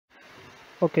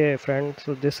Okay friends,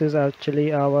 so this is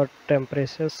actually our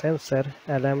temperature sensor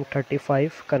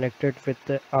LM35 connected with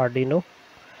the Arduino.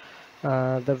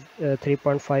 The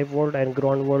 3.5 volt and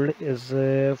ground volt is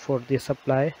for the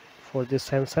supply for the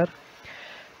sensor,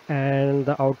 and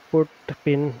the output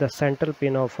pin, the central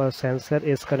pin of a sensor,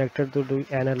 is connected to the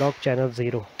analog channel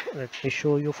 0. Let me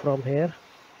show you from here.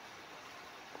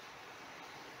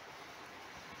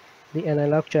 The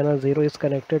analog channel 0 is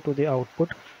connected to the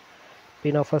output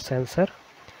pin of a sensor,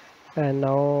 and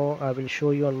now I will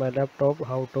show you on my laptop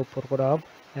how to program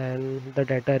and the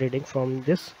data reading from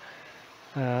this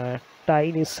uh,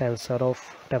 tiny sensor of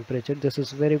temperature. This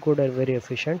is very good and very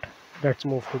efficient. Let's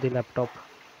move to the laptop.